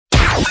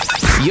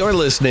You're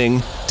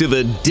listening to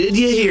the Did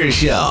You Hear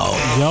Show.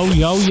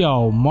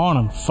 Yo,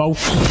 morning,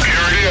 folks.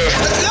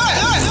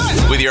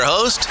 With your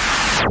host,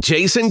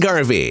 Jason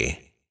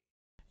Garvey.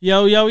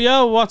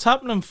 Yo, what's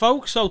happening,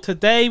 folks? So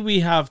today we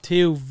have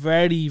two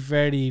very,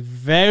 very,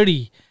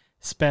 very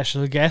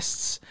special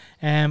guests.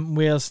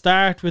 We'll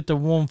start with the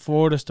one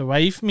furthest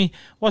away from me.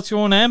 What's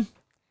your name?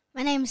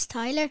 My name's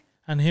Tyler.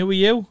 And who are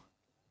you?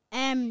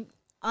 I'm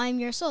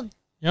your son.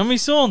 You're my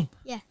son?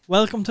 Yeah.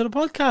 Welcome to the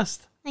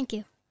podcast. Thank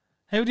you.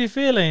 How do you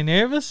feel? Are you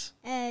nervous?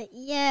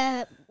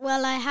 Yeah,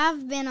 well, I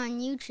have been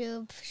on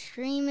YouTube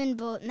streaming,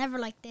 but never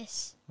like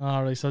this.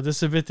 Alright, so this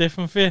is a bit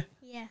different for you?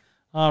 Yeah.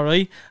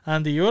 Alright,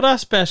 and the other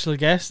special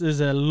guest is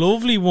a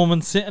lovely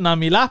woman sitting on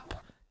my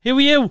lap. Who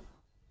are you?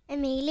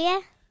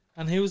 Amelia.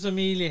 And who's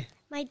Amelia?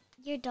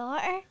 Your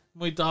daughter.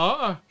 My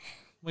daughter.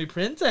 My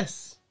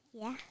princess.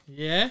 Yeah.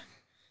 Yeah?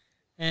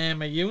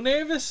 Are you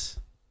nervous?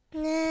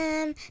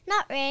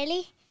 Not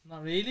really.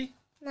 Not really?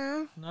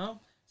 No. No?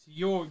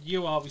 So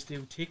you always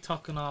do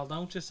TikTok and all,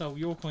 don't you? So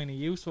you're kind of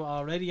used to it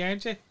already,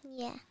 aren't you?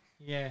 Yeah.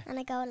 Yeah. And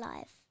I go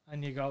live.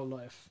 And you go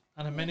live.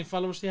 And how many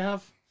followers do you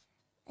have?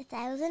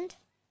 1,000.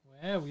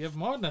 Wow, we have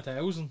more than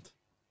 1,000.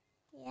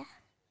 Yeah.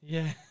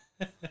 Yeah.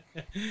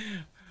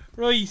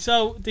 Right,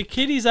 so the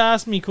kiddies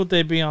asked me could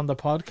they be on the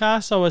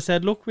podcast, so I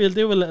said, look, we'll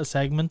do a little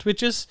segment,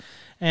 which is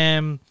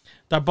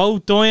they're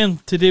both dying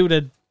to do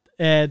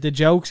the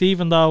jokes,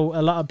 even though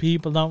a lot of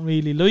people don't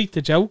really like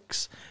the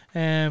jokes.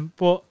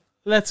 But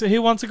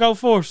who wants to go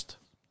first?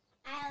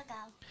 I'll go.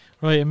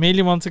 Right,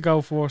 Amelia wants to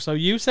go first. So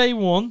you say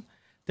one,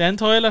 then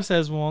Tyler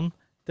says one,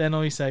 then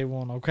I say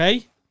one,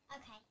 okay?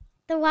 Okay.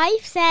 The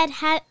wife said,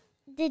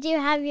 did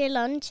you have your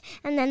lunch?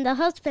 And then the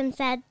husband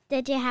said,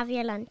 did you have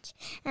your lunch?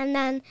 And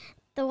then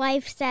the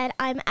wife said,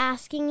 I'm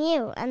asking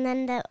you. And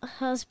then the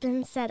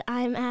husband said,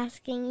 I'm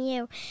asking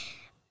you.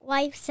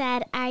 Wife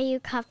said, are you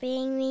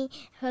copying me?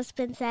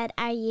 Husband said,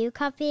 are you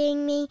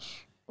copying me?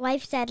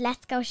 Wife said,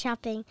 let's go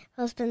shopping.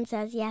 Husband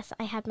says, yes,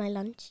 I had my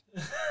lunch.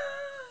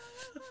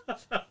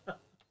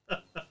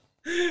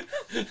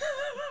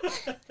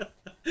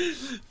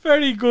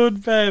 Very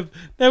good, babe.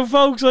 Now,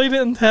 folks, I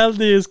didn't tell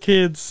these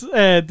kids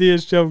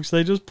these jokes.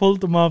 They just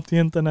pulled them off the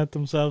internet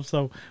themselves.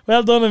 So,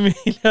 well done,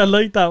 Amelia. I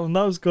like that one.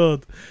 That was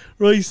good.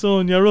 Right,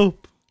 son, you're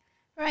up.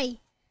 Right.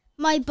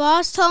 My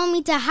boss told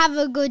me to have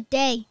a good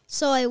day,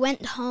 so I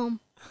went home.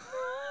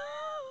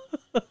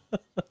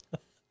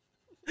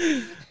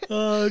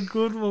 Oh,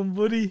 good one,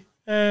 buddy.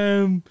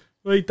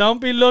 Right,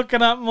 don't be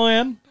looking at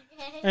mine.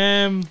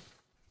 A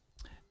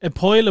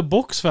pile of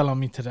books fell on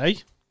me today.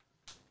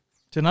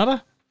 Do you know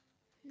that?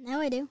 Now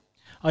I do.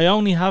 I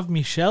only have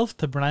me shelf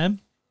to blame.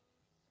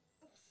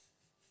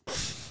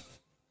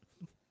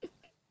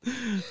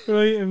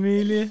 Right,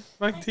 Amelia,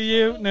 back to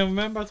you. Now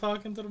remember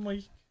talking to the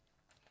mic.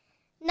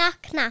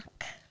 Knock,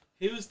 knock.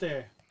 Who's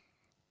there?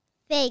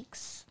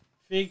 Figs.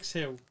 Figs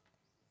who?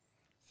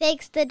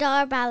 Figs the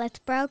doorbell, it's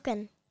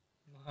broken.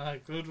 Ah,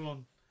 good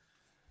one.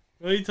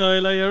 Right,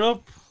 Tyler, you're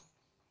up.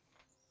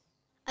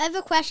 I have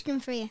a question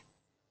for you.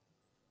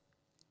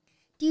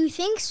 Do you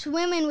think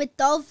swimming with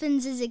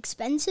dolphins is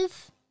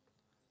expensive?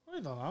 I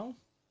don't know.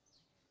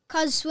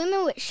 'Cause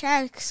swimming with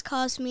sharks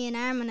cost me an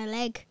arm and a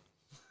leg.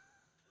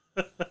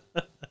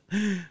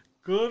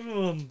 Good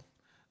one.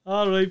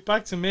 Alright,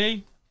 back to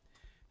me.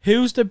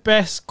 Who's the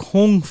best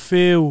kung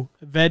fu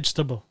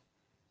vegetable?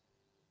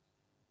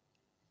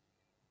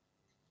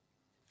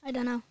 I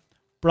don't know.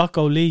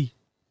 Broccoli.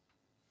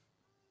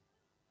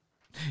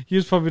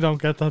 You probably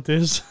don't get that,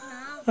 this.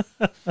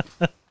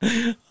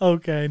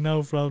 Okay,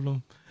 no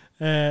problem.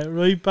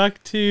 Right,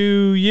 back to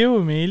you,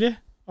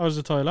 Amelia. Or is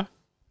it Tyler?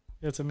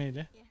 Yeah, it's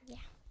Amelia. Yeah.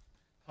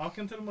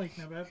 Talking to the mic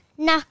now, babe.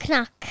 Knock,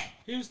 knock.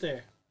 Who's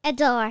there? A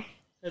door.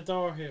 A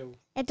door who?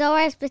 A door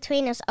is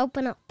between us.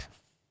 Open up.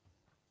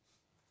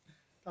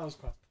 That was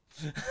crap.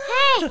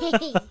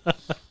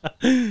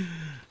 Hey!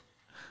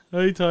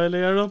 Right, Tyler,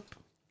 you're up.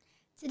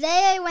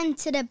 Today I went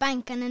to the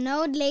bank and an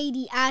old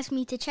lady asked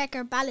me to check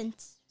her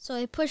balance, so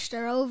I pushed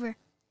her over.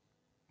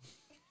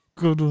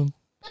 Good one.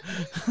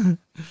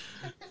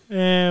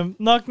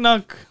 Knock,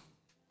 knock.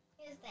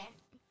 Who's there?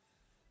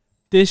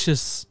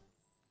 Dishes.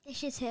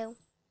 Dishes who?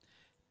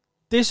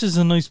 This is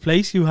a nice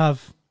place you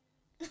have.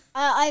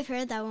 I've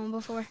heard that one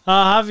before.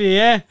 Oh, have you?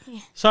 Yeah.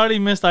 Yeah. Sorry,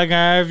 Mr.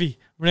 Garvey.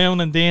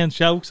 Round and doing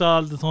jokes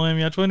all the time.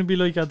 You're trying to be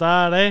like your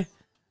dad, eh?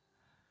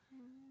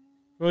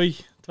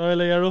 Right,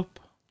 Tyler, you're up.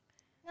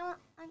 No,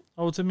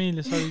 Oh, it's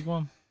Amelia. Sorry, go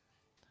on.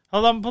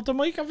 Hold on, put the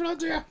mic in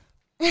front of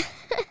you.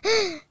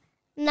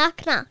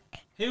 Knock, knock.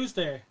 Who's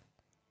there?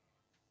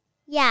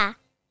 Yeah.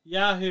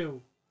 Yahoo.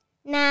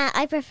 Nah,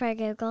 I prefer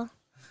Google.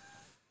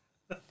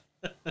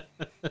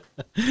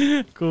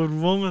 Good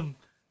woman.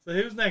 So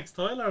who's next,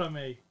 Tyler or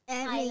me?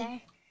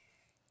 Tyler.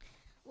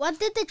 What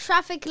did the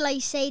traffic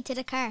light say to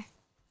the car?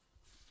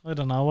 I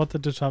don't know. What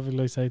did the traffic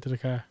light say to the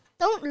car?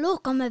 Don't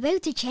look, I'm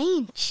about to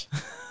change.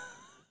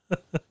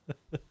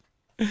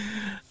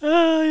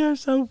 Oh, you're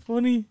so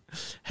funny.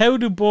 How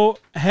do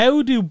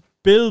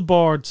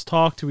billboards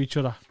talk to each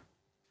other?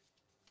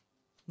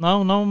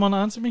 No one want to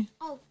answer me?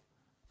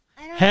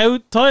 I How,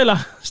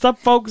 Tyler, stop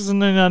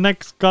focusing on your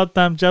next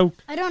goddamn joke.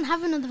 I don't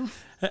have another one.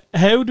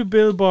 How do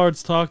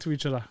billboards talk to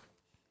each other?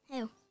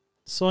 How?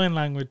 Sign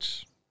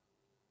language.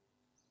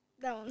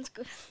 That one's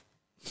good.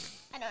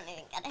 I don't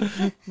even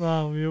get it.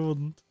 No, you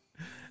wouldn't.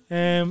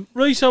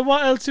 Right, so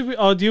what else do we...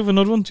 Oh, do you have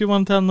another one? Do you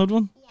want to tell another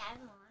one? Yeah,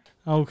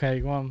 more. Okay,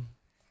 go on.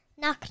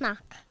 Knock,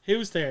 knock.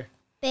 Who's there?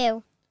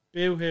 Boo.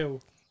 Boo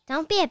hoo.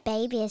 Don't be a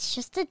baby. It's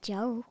just a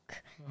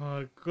joke.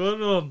 Oh, good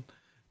one.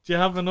 Do you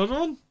have another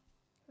one?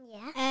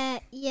 Yeah.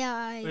 Yeah,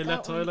 I Wait, got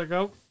let one. Tyler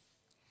go.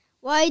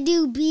 Why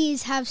do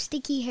bees have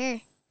sticky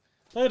hair?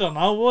 I don't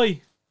know,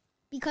 why?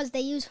 Because they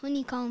use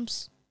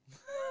honeycombs.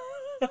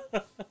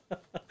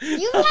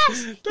 You've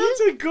laughed. That's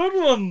a good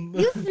one.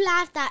 You've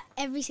laughed at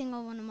every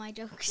single one of my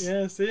jokes.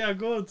 Yeah, see, yeah,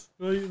 good.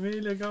 Right,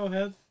 Amelia, go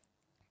ahead.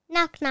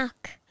 Knock,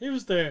 knock.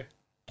 Who's there?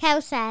 Cow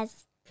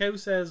says. Cow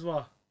says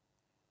what?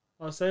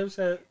 Oh,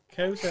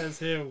 cow says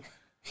who?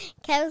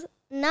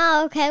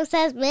 No, cow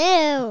says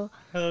moo.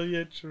 Hell,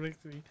 you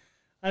tricked me.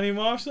 Any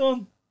more,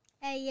 son?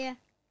 Yeah.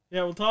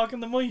 Yeah, we'll talk in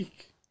the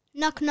mic.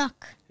 Knock,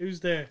 knock. Who's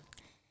there?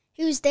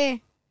 Who's there?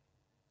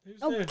 Who's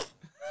Oh. there?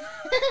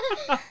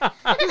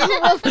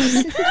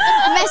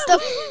 Messed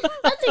up.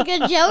 That's a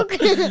good joke.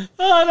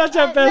 Oh, that's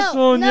your best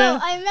one, no, yeah.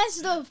 I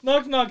messed up.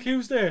 Knock, knock,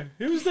 who's there?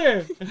 Who's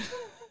there?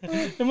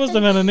 It must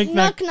have been a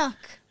knick-knack. Knock, knock.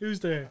 Who's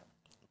there?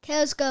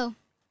 Cows go.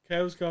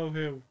 Cows go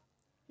who?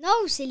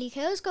 No, silly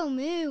cows go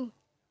moo.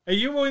 Are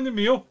you winding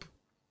me up?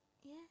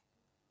 Yeah.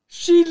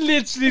 She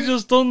literally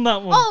just done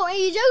that one. Oh, are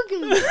you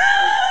joking?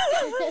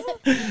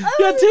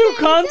 You're too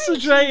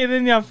concentrated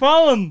in your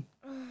phone.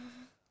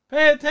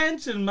 Pay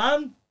attention,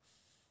 man.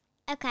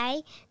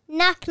 Okay.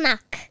 Knock,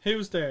 knock.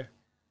 Who's there?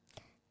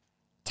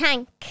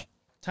 Tank.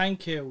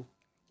 Thank you.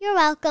 You're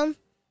welcome.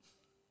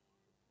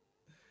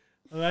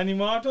 Are any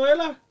more,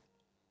 Tyler?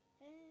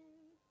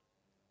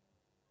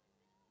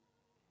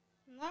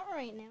 Not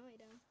right now, I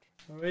don't.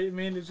 All right,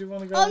 man, did you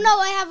want to go? Oh, no,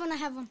 I have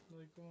one.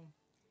 Right, go on.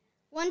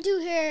 Want to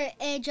hear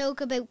a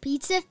joke about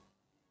pizza?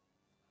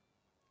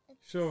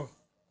 Sure.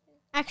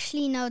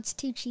 Actually, no, it's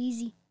too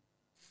cheesy.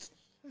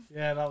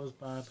 Yeah, that was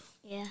bad.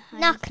 Yeah.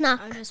 Knock,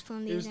 knock. I'm just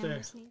pulling Who's these down. there?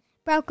 my sleeve.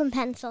 Broken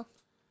pencil.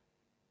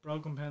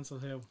 Broken pencil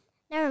who?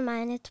 Never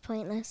mind, it's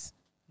pointless.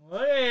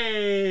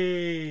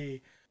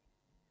 Hey!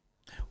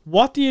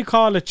 What do you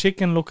call a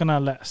chicken looking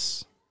at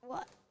lettuce?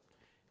 What?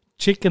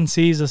 Chicken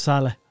Caesar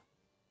salad.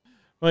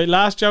 Right,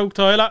 last joke,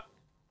 Tyler.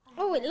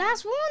 Oh, wait,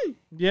 last one.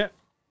 Yeah.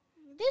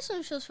 This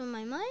one's just from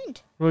my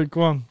mind. Right,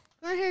 go on.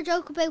 Want to hear a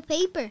joke about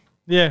paper?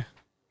 Yeah.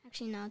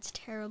 Actually, no, it's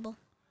terrible.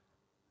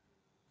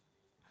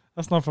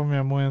 That's not from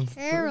your mind.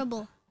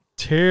 Terrible.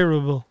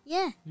 Terrible.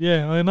 Yeah.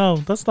 Yeah, I know.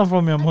 That's not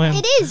from your mind.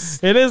 It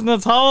is. It isn't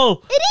at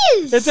all. It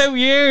is. It's out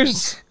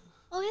years.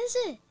 Oh, is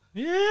it?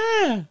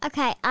 Yeah.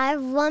 Okay, I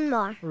have one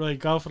more. Right,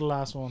 go for the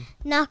last one.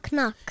 Knock,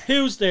 knock.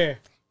 Who's there?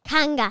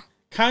 Kanga.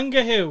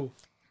 Kanga who?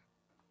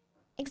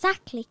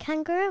 Exactly,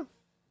 kangaroo.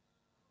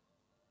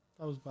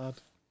 That was bad.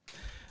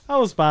 That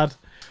was bad.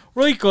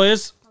 Right,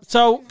 guys.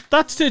 So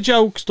that's the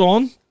jokes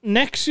done.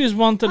 Next is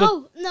one to the...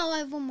 Oh, no, I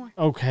have one more.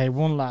 Okay,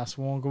 one last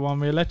one. Go on,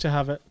 we'll let you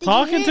have it. Did you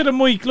Talking hear- to the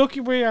mic. Look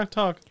at where you're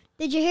talking.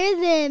 Did you hear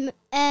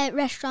the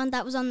restaurant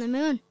that was on the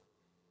moon?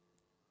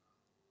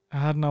 I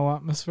had no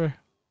atmosphere.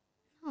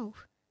 Oh,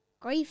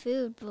 great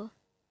food, but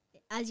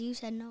as you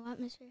said, no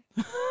atmosphere.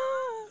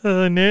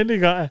 I nearly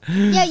got it.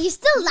 Yeah, you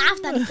still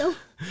laughed at it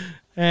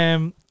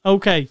though.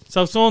 Okay,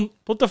 so son,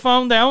 put the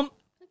phone down.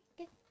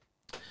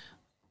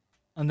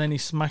 And then he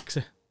smacks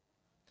it.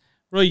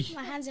 Right,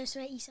 My hands are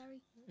sweaty,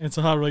 sorry. it's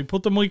alright.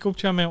 Put the mic up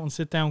to your mouth and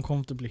sit down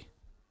comfortably.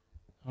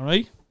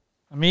 Alright?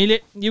 Amelia,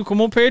 you come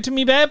up here to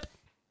me, babe.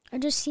 I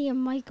just see a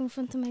mic in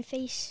front of my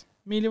face.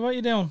 Amelia, what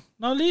you doing?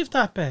 No, leave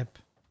that, babe.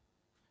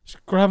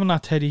 Just grabbing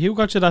that teddy. Who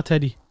got you that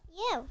teddy?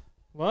 You.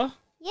 What?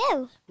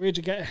 You. Where'd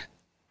you get it?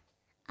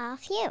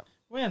 Off you.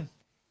 When?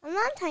 On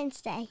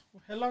Valentine's Day.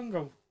 How long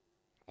ago?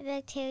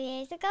 About 2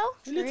 years ago.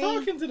 Are you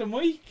talking to the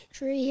mic?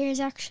 3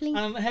 years, actually.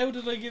 And how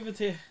did I give it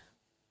to you?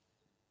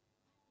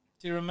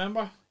 Do you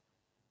remember?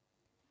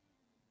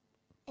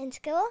 In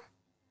school,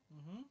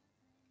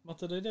 What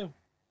did I do?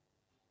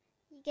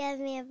 you gave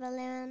me a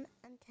balloon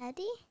and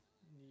teddy.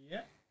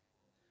 Yeah.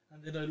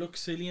 And did I look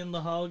silly in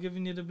the hall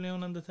giving you the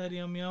balloon and the teddy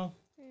on me own?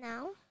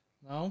 No.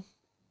 No?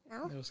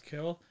 No. It was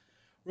cool.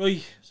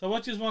 Right, so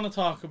what do you want to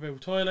talk about?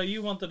 Tyler,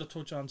 you wanted to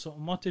touch on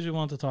something. What did you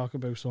want to talk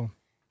about, son?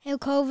 How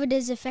COVID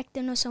is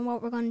affecting us and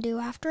what we're going to do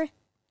after it.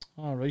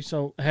 Alright,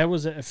 so how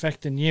is it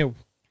affecting you?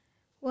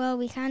 Well,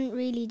 we can't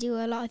really do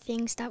a lot of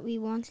things that we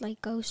want,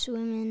 like go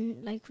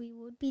swimming like we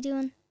would be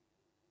doing.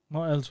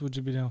 What else would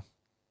you be doing?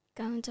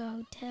 Going to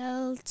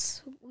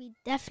hotels. We'd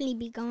definitely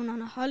be going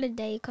on a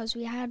holiday because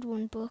we had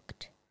one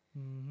booked.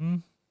 Mm-hmm.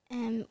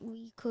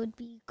 We could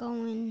be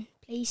going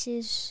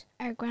places.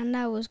 Our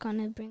granddad was going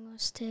to bring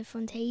us to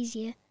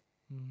Fantasia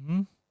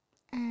Mm-hmm.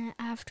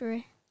 after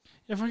it.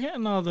 You're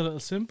forgetting all the little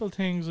simple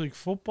things like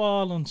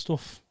football and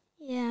stuff.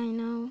 Yeah, I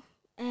know.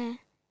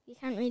 You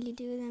can't really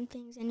do them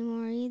things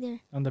anymore either.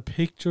 And the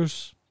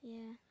pictures.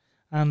 Yeah.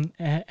 And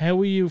how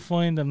are you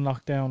finding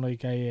lockdown?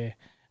 Like,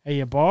 Are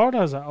you bored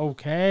or is it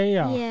okay?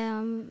 Or? Yeah,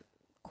 I'm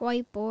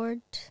quite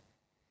bored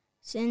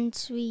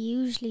since we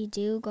usually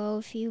do go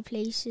a few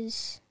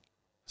places.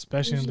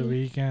 Especially on the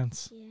Usually.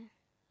 weekends. Yeah.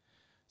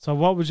 So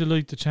what would you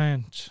like to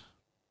change?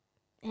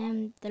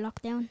 The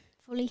lockdown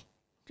fully,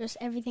 just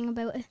everything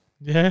about it.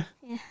 Yeah?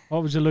 Yeah.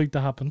 What would you like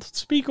to happen?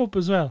 Speak up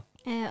as well.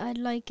 I'd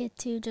like it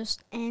to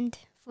just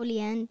fully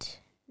end.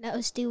 Let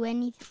us do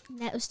anything.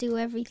 Let us do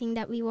everything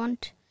that we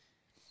want.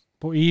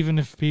 But even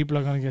if people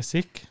are going to get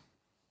sick,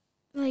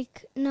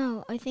 Like,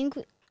 no, I think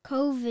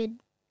COVID.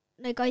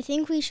 Like, I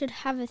think we should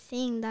have a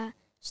thing that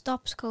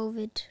stops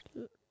COVID.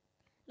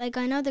 Like,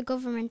 I know the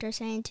government are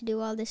saying to do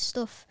all this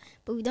stuff,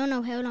 but we don't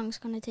know how long it's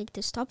going to take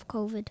to stop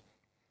COVID.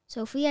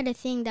 So if we had a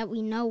thing that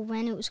we know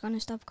when it was going to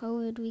stop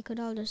COVID, we could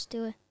all just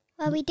do it.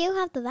 Well, we do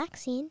have the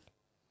vaccine.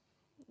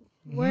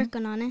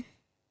 Working on it.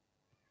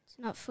 It's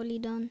not fully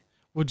done.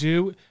 would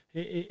you,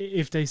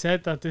 if they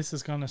said that this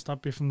is going to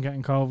stop you from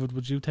getting COVID,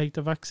 would you take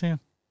the vaccine?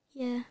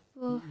 Yeah,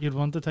 but You'd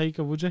want to take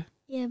it, would you?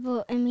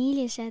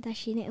 Amelia said that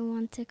she didn't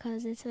want to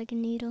because it's like a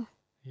needle.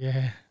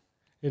 Yeah,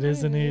 it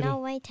is a needle. No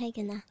way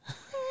taking that.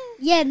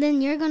 Yeah,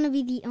 then you're going to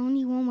be the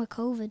only one with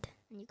COVID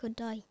and you could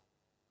die.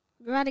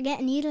 Would you rather get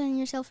a needle in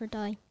yourself or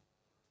die?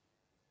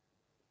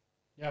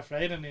 You're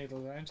afraid of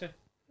needles, aren't you?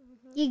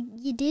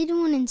 You did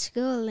one in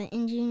school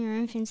in junior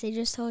infants. They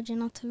just told you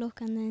not to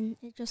look and then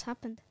it just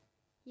happened.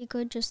 You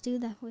could just do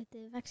that with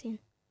the vaccine.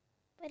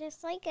 But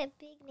it's like a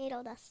big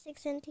needle that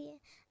sticks into you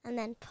and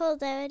then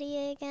pulls out of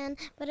you again.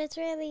 But it's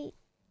really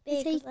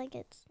big, It's like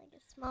it's like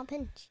a small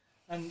pinch.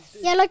 And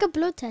Yeah, like a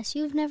blood test.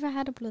 You've never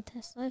had a blood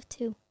test. I have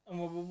two.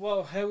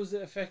 how is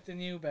it affecting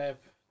you, babe?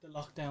 The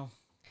lockdown.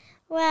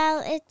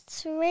 Well,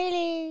 it's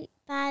really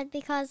bad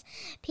because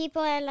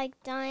people are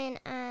like dying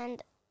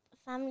and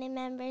family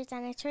members,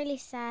 and it's really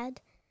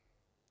sad.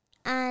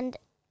 And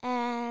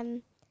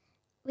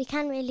we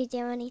can't really do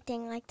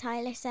anything, like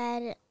Tyler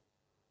said.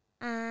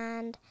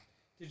 And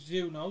Did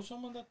you know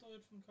someone that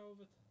died from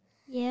COVID?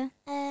 Yeah.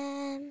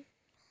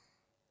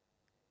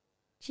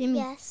 Jimmy.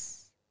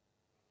 yes,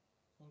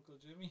 Uncle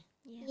Jimmy.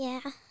 yeah,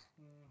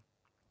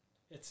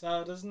 It's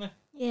sad, isn't it?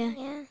 Yeah.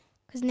 yeah.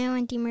 Because now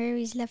Auntie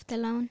Mary's left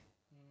alone.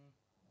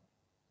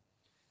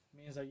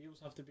 Means that you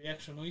have to be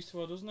extra nice to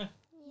her, doesn't it?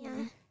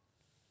 Yeah.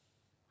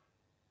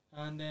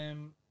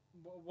 And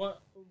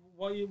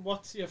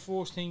what's your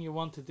first thing you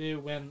want to do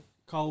when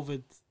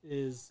COVID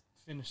is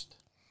finished?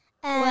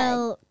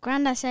 Well,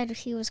 Granda said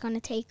he was going to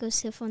take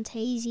us to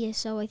Fantasia,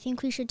 so I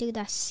think we should do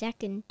that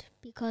second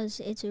because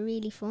it's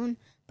really fun.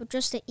 But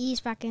just to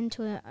ease back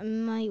into it, I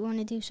might want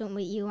to do something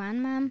with you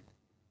and Mum.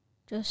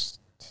 Just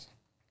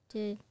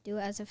to do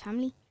it as a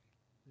family.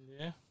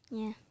 Yeah.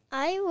 Yeah.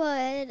 I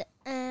would.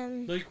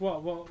 Like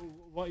what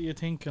are you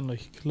thinking?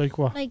 Like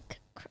what? Like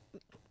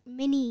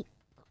mini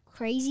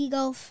crazy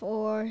golf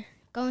or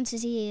going to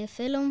see a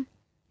film.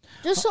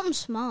 Just something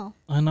small.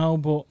 I know,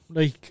 but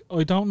like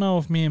I don't know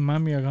if me and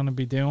Mammy are gonna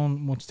be doing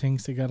much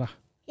things together.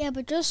 Yeah,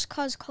 but just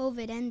 'cause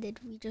COVID ended,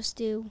 we just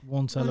do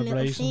One one little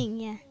celebration. thing,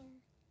 yeah.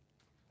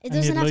 It And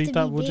doesn't you'd have like to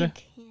that, be would you?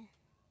 big. Yeah.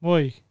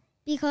 Why?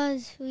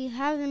 Because we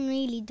haven't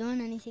really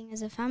done anything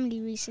as a family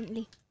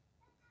recently.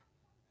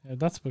 Yeah,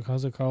 that's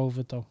because of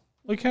COVID though.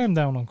 I came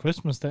down on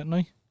Christmas, didn't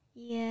I?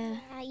 Yeah.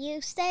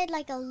 You stayed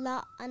like a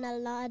lot on a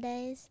lot of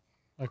days.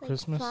 At Like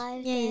Christmas.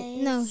 5 Yeah,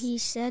 days. no, he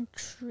said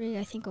 3,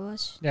 I think it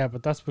was. Yeah,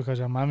 but that's because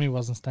your mammy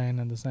wasn't staying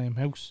in the same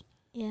house.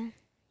 Yeah.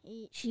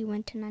 She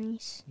went to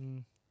Nanny's.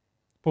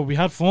 But we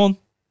had fun.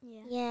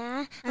 Yeah.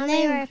 Yeah, And and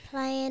we then- were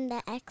playing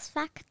the X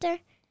Factor.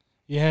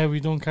 Yeah, we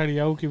done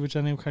karaoke with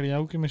your new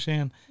karaoke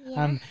machine.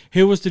 Yeah. And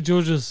who was the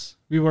judges?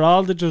 We were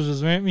all the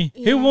judges, weren't we?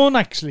 Yeah. Who won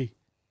actually?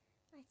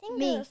 I think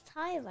Me. it was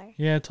Tyler.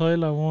 Yeah,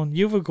 Tyler won.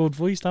 You have a good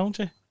voice, don't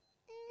you?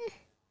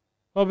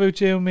 What about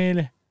you,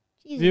 Amelia?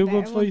 She's Do you a have a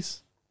good better one.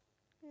 voice?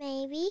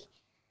 Maybe.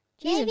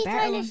 She's a Maybe better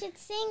Tyler one. should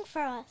sing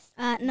for us.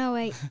 No,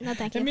 wait. No,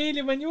 thank you.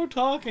 Amelia, when you're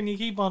talking, you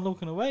keep on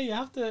looking away. You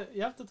have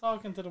to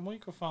talk into the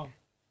microphone.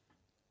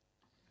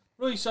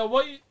 Right.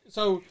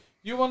 So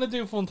you want to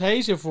do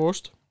Fantasia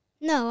first,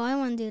 No, I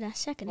want to do that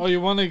second. or you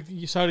want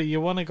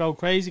to go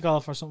crazy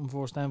golf or something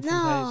first, then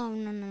Fantasia?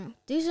 No.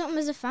 Do something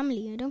as a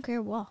family. I don't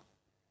care what.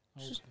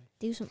 Okay.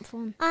 Do something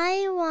fun.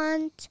 I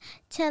want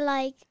to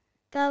like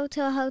go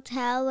to a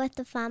hotel with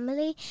the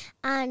family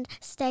and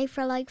stay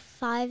for like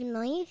 5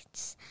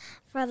 nights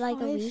for like a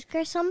 5? week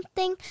or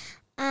something,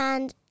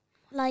 and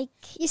like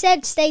You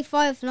said stay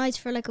 5 nights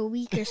for like a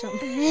week or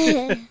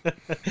something.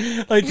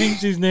 I think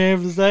she's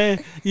nervous.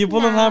 You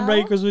pulling No.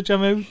 handbrakers with your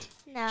mouth.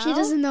 no, She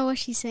doesn't know what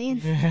she's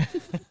saying.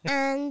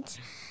 and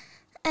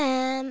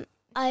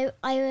I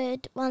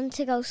would want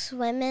to go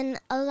swimming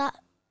a lot,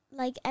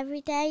 like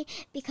every day,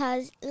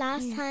 because the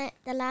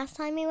last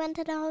time we went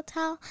to the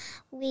hotel,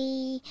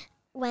 we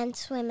went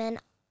swimming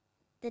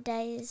the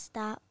days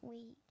that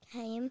we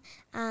came,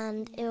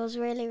 and it was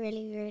really,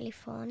 really, really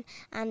fun,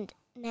 and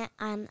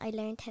I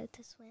learned how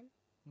to swim.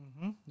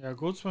 You're a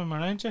good swimmer,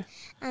 aren't you?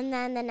 And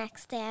then the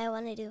next day I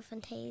want to do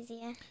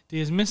Fantasia. Do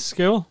you miss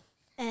school?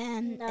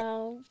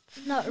 No.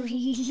 Not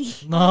really.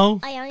 No,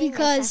 I only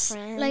Because, miss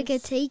our like,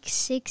 it friends. takes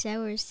 6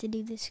 hours to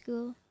do the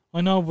school.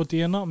 I know, but do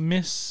you not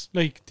miss?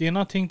 Like, do you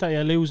not think that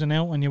you're losing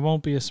out and you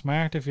won't be as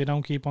smart if you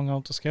don't keep on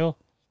going to school?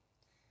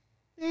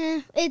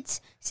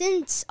 It's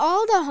since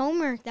all the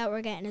homework that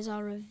we're getting is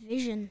all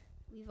revision.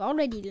 We've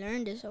already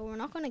learned it, so we're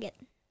not going to get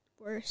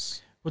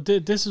worse. But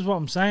this is what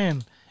I'm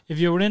saying. If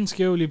you were in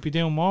school, you'd be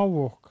doing more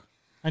work,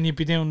 and you'd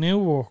be doing new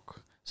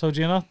work. So do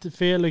you not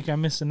feel like you're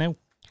missing out?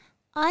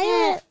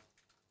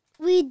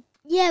 We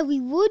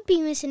would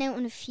be missing out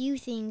on a few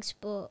things,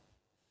 but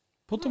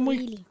Put the not mic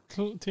really.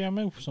 to your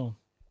mouth, son.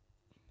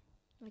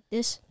 Like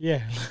this.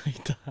 Yeah,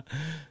 like that.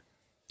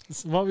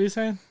 What were you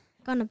saying?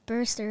 Gonna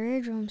burst their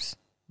eardrums.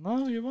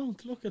 No, you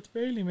won't. Look, it's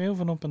barely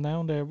moving up and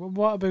down there. But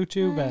what about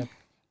you, babe?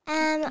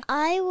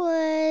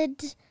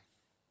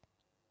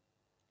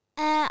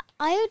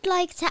 I would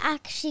like to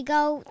actually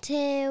go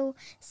to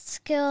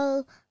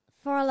school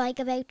for like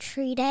about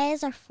 3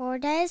 days or 4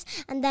 days,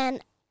 and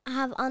then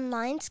have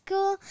online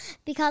school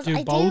because Do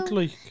I both, do.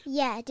 like?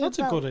 Yeah, do That's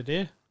a both. good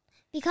idea.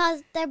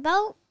 Because they're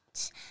both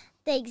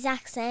the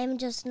exact same,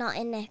 just not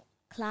in the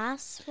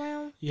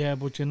classroom. Yeah,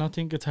 but you not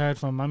think it's hard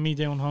for mommy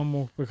doing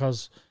homework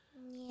because,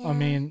 Yeah. I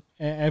mean,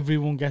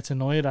 everyone gets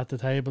annoyed at the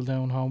table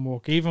doing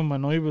homework. Even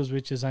when I was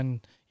with you,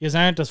 and you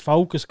aren't as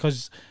focused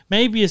because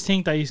maybe you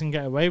think that you can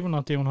get away with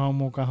not doing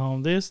homework at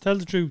home. Tell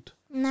the truth.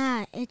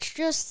 Nah, it's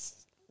just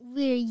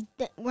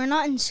we're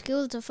not in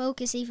school to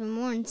focus even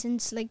more, and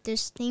since like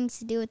there's things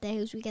to do at the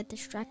house, we get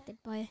distracted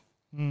by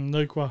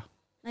Like what?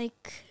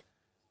 like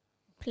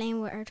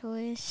playing with our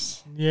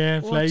toys. Yeah,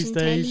 Watching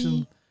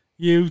PlayStation,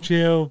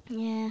 YouTube.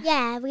 Yeah.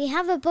 Yeah, we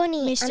have a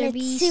bunny Mr. and it's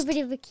Beast. super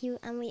duper cute,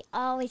 and we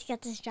always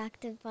get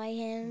distracted by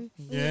him.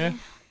 Yeah.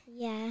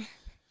 Yeah.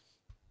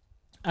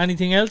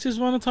 Anything else you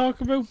want to talk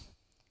about?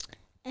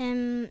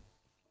 I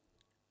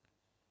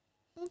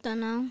don't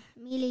know.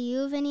 Mila, you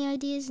have any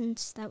ideas?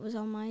 Since that was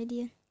all my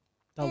idea.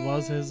 That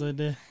was his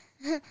idea.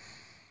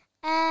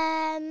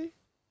 I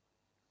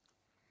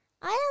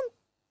don't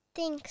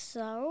think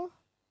so.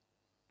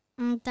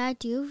 Dad,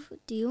 do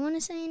you want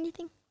to say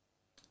anything?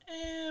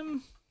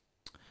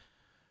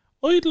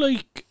 I'd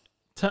like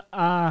to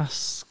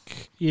ask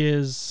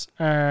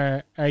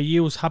are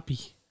you happy?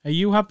 Are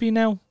you happy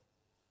now?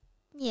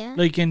 Yeah.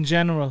 Like in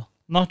general,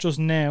 not just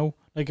now.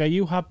 Like, are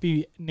you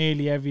happy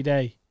nearly every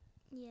day?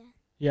 Yeah.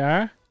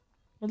 Yeah?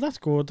 Well, that's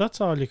good. That's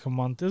all you can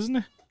want, isn't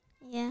it?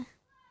 Yeah.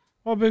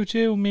 What about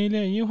you,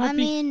 Amelia? Are you happy? I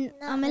mean,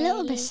 Not I'm a little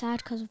really. bit sad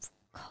because of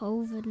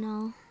COVID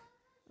now.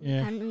 Yeah.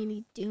 We can't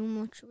really do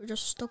much. We're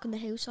just stuck in the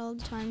house all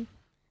the time.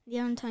 The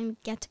only time we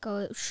get to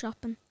go out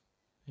shopping.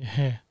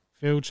 Yeah.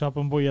 Food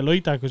shopping, but you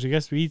like that because you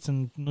get sweets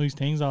and nice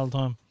things all the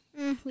time.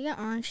 We got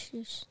orange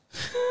juice.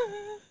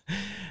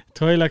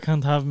 Tyler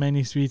can't have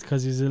many sweets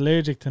because he's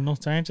allergic to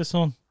nuts, aren't you,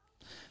 son?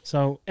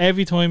 So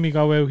every time we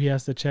go out, he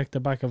has to check the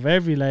back of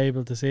every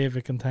label to see if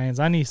it contains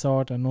any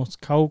sort of nuts,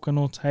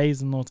 coconuts,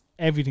 hazelnuts,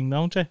 everything,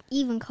 don't you?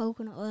 Even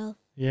coconut oil.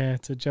 Yeah,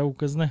 it's a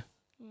joke, isn't it?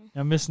 Yeah.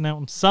 You're missing out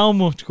on so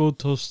much good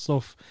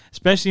stuff,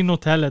 especially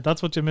Nutella.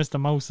 That's what you miss the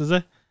most, is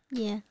it?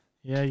 Yeah.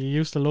 Yeah, you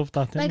used to love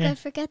that, didn't Like, I you?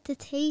 forget the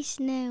taste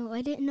now.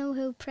 I didn't know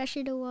how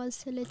pressured it was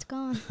till it's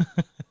gone.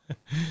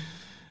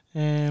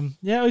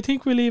 Yeah, I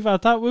think we'll leave it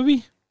at that, will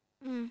we?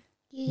 You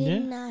Yeah.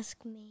 didn't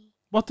ask me.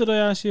 What did I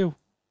ask you?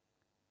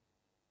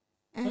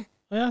 Uh,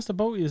 I asked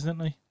about you,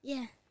 didn't I?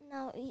 yeah.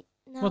 No,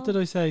 no. What did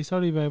I say?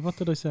 Sorry, babe. What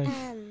did I say?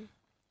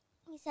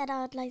 You said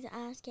I would like to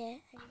ask you.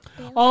 how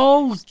you feel.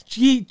 Oh,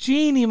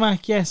 Jeannie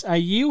Mac, yes. Are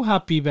you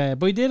happy,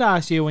 babe? I did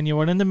ask you when you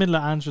were in the middle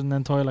of answering,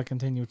 then Tyler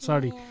continued.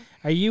 Sorry. Yeah.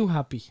 Are you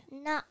happy?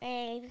 Not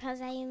really, because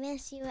I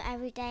miss you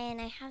every day, and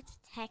I have to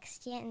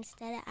text you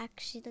instead of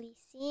actually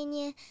seeing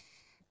you.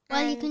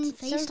 Well, you And can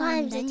FaceTime,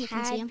 sometimes then it's you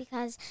can see hard him.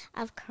 because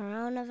of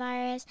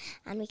coronavirus,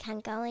 and we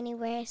can't go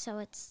anywhere, so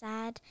it's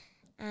sad.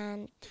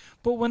 And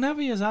But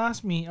whenever you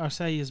ask me or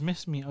say you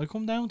miss me, I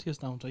come down to you,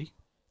 don't I?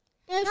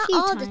 A not few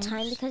all times. the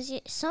time, because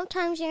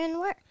sometimes you're in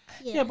work.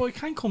 Yeah, but I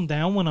can come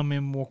down when I'm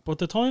in work. But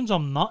the times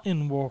I'm not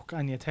in work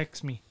and you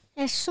text me.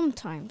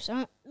 Sometimes.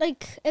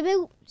 Like,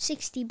 about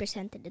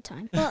 60% of the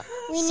time. But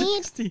we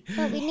need, 60.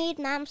 but we need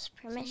Mam's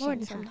More permission than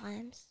that.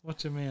 sometimes,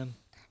 What you mean?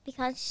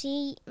 because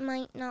she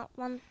might not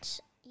want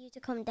you to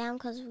come down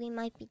because we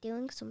might be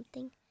doing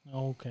something.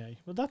 Okay.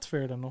 Well, that's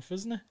fair enough,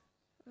 isn't it?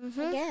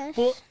 Mm-hmm. Yeah.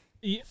 But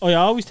I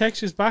always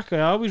text you back. I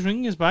always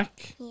ring you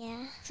back.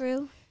 Yeah.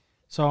 True.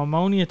 So I'm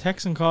only a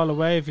text and call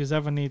away if you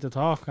ever need to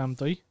talk,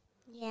 aren't I?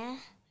 Yeah.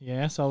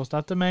 Yeah, so is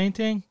that the main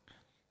thing?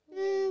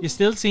 Mm, You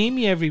still see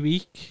me every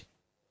week.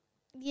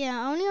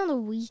 yeah, only on the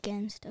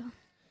weekends, though.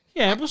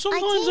 Yeah, but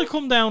sometimes I think-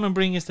 come down and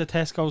bring us to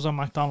Tesco's or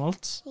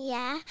McDonald's.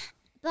 Yeah.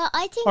 But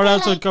I think Or I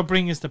else like, I'd go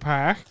bring us to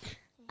park.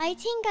 I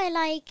think I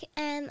like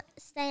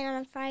staying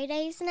on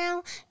Fridays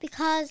now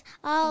because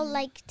all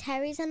like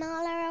Terry's and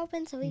all are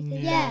open, so we can Yeah.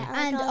 Yeah, get all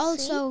and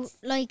those also, sweets.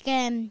 like,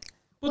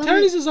 But When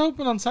Terry's is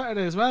open on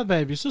Saturday as well,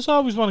 baby. You just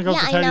always want to go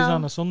Yeah, to I Terry's know.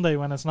 on a Sunday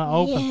when it's not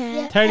open.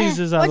 Yeah. Terry's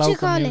is our what you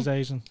local call news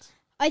agent.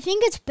 I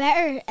think it's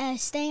better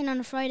staying on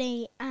a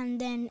Friday and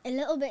then a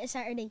little bit of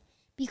Saturday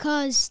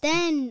because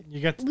then You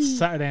get we-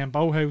 Saturday in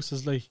both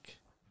houses, like,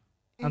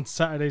 and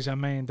Saturday's your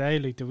main day,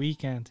 like the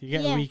weekend. You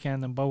get a Yeah.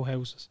 weekend in both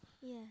houses.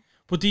 yeah.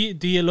 But do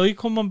you like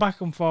coming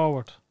back and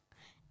forward?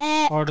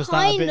 Or does that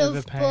a kind bit of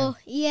a pain? but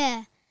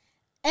yeah,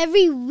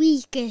 every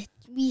week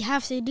we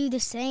have to do the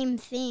same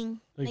thing.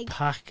 Like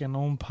pack and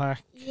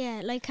unpack.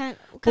 Yeah, like can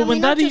when we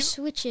not Daddy- just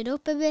switch it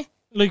up a bit?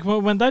 Like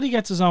when Daddy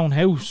gets his own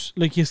house,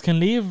 like you can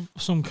leave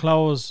some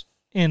clothes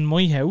in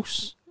my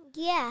house,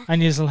 Yeah,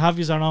 and you'll have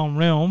your own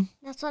room.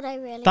 that's what I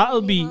really.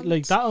 That'll really be want.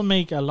 like that'll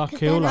make it a lot 'Cause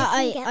then cooler.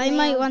 I can get I my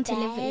might own want to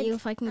live with bed you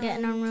if I can get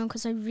an own room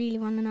because I really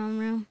want an own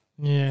room.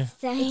 Yeah,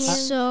 Same.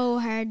 It's so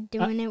hard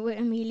doing it with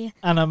Amelia.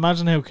 and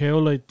imagine how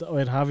cool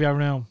I'd have your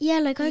room. Yeah,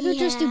 like I could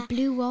just do Yeah.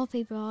 blue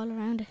wallpaper all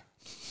around it.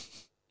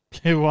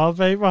 Blue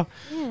wallpaper,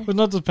 Yeah. but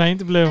not just paint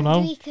the blue. And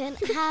No, we can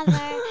have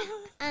our.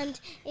 And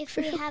if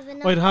we have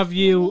enough. I'd have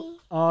you money-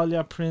 all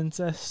your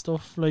princess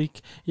stuff,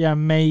 like your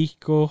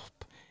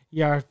makeup,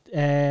 your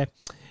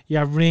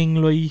ring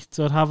lights.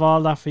 I'd have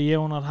all that for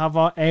you, and I'd have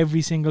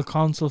every single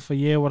console for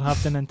you. I'd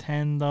have the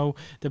Nintendo,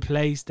 the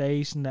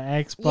PlayStation, the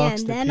Xbox, Yeah, and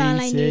the then PC. all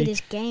I need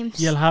is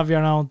games. You'll have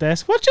your own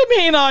desk. What do you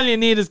mean all you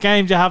need is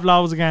games? You have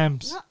loads of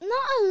games. Not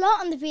a lot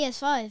on the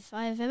PS5.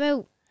 I have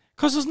about.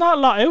 Because there's not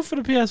a lot out for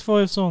the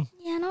PS5, son.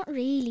 Yeah, not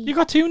really. You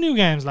got 2 new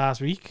games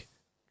last week.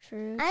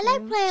 True. I like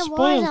true. playing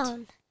Spoiled.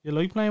 Warzone. You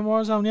like playing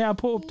Warzone? Yeah, I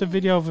put up the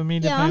video of me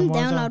Yeah, playing I'm Warzone.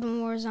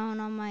 downloading Warzone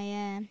on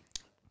my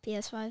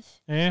PS5,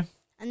 Yeah,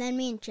 and then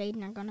me and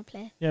Jaden are gonna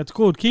play. yeah, it's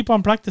good. Keep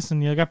on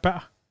practicing. You'll get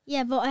better.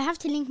 Yeah, but I have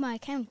to link my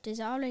account. Is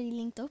it already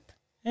linked up?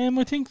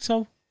 I think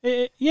so.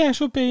 Yeah, it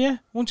should be, yeah.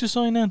 Once you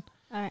sign in.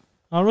 Alright.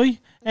 Alright.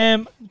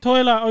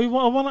 Tyler, I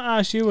want to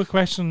ask you a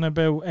question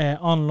about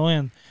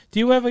online. Do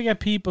you ever get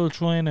people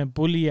trying to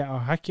bully you or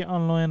hack you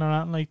online or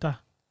anything like that?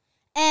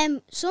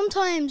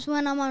 Sometimes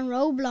when I'm on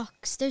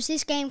Roblox, there's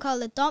this game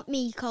called Adopt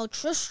Me called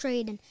Trust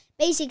Trading.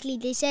 Basically,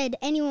 they said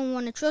anyone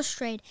want to trust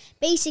trade.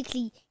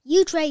 Basically,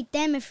 you trade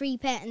them a free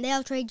pet and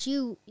they'll trade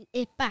you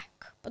it back.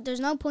 But there's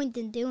no point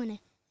in doing it.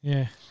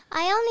 Yeah.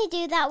 I only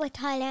do that with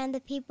Tyler and the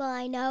people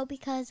I know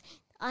because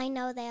I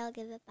know they'll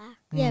give it back.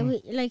 Yeah,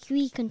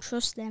 we can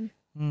trust them.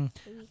 Mm.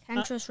 We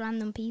can't trust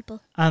random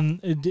people. And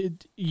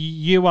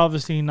you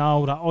obviously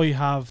know that I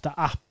have the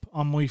app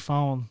on my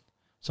phone.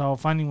 So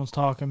if anyone's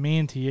talking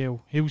mean to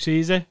you, who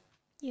sees it?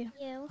 You.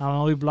 And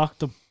I block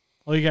them.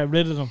 I get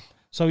rid of them.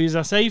 So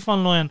you're safe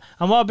online.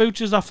 And what about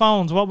your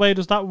phones? What way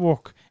does that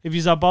work? If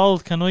you're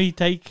bald, can I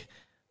take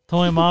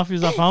time off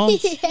your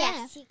phones?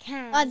 Yes, you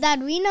can.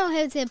 Dad, we know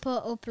how to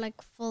put up like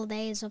full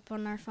days up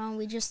on our phone.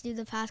 We just do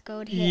the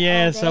passcode hit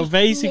Yeah, all so day.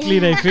 basically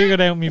they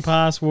figured out my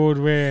password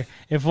where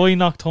if I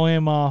knock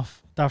time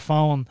off their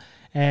phone,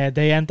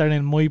 they enter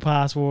in my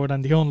password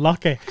and they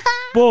unlock it.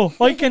 But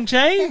I can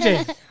change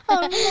it.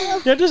 Oh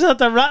no! You just have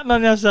to rattle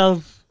on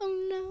yourself.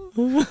 Oh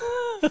no!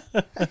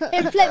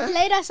 Hey,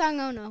 play that song.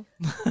 Oh no!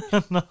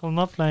 No, I'm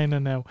not playing it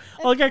now.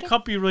 I'll get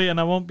copyright and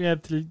I won't be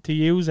able to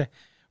use it.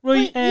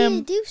 Right, Wait,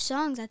 you do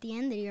songs at the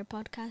end of your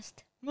podcast.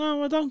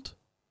 no, I don't.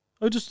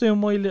 I just do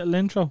my little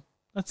intro.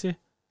 That's it.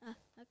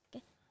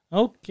 Okay.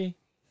 Okay.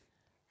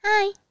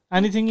 Hi.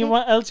 Anything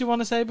else you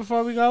want to say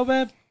before we go,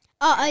 babe?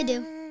 Oh, I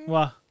do.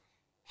 What?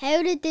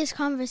 How did this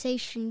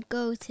conversation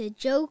go to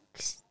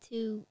jokes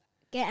to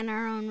getting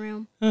our own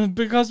room?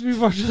 Because we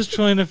were just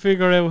trying to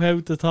figure out how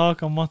to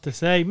talk and what to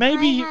say.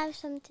 Maybe. I have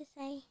something to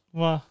say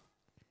What?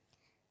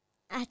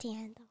 at the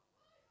end. Though.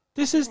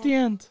 This is the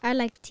end. I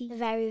like tea. The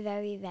very,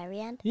 very, very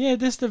end. Yeah,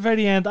 this is the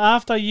very end.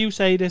 After you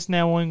say this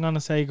now, I'm going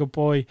to say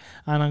goodbye.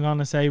 And I'm going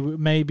to say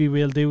maybe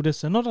we'll do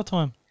this another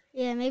time.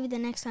 Yeah, maybe the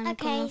next time. we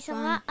come Okay, up so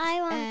on, what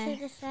I wanted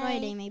to say.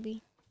 Friday,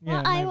 maybe. Yeah,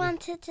 What I maybe.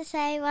 wanted to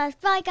say was,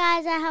 bye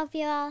guys, I hope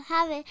you all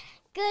have a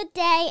good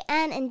day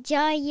and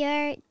enjoy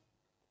your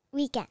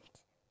weekend.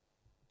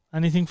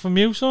 Anything from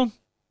you, son?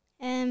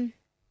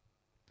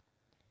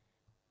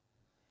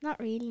 Not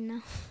really,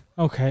 no.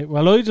 Okay,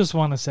 well, I just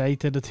want to say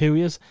to the two of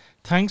yous,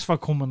 thanks for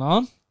coming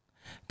on.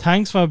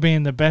 Thanks for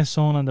being the best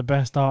son and the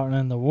best daughter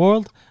in the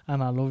world.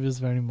 And I love yous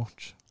very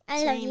much.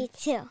 I love Same. you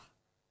too.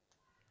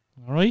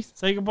 All right?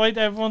 Say goodbye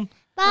to everyone.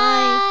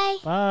 Bye.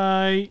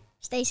 Bye.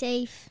 Stay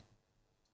safe.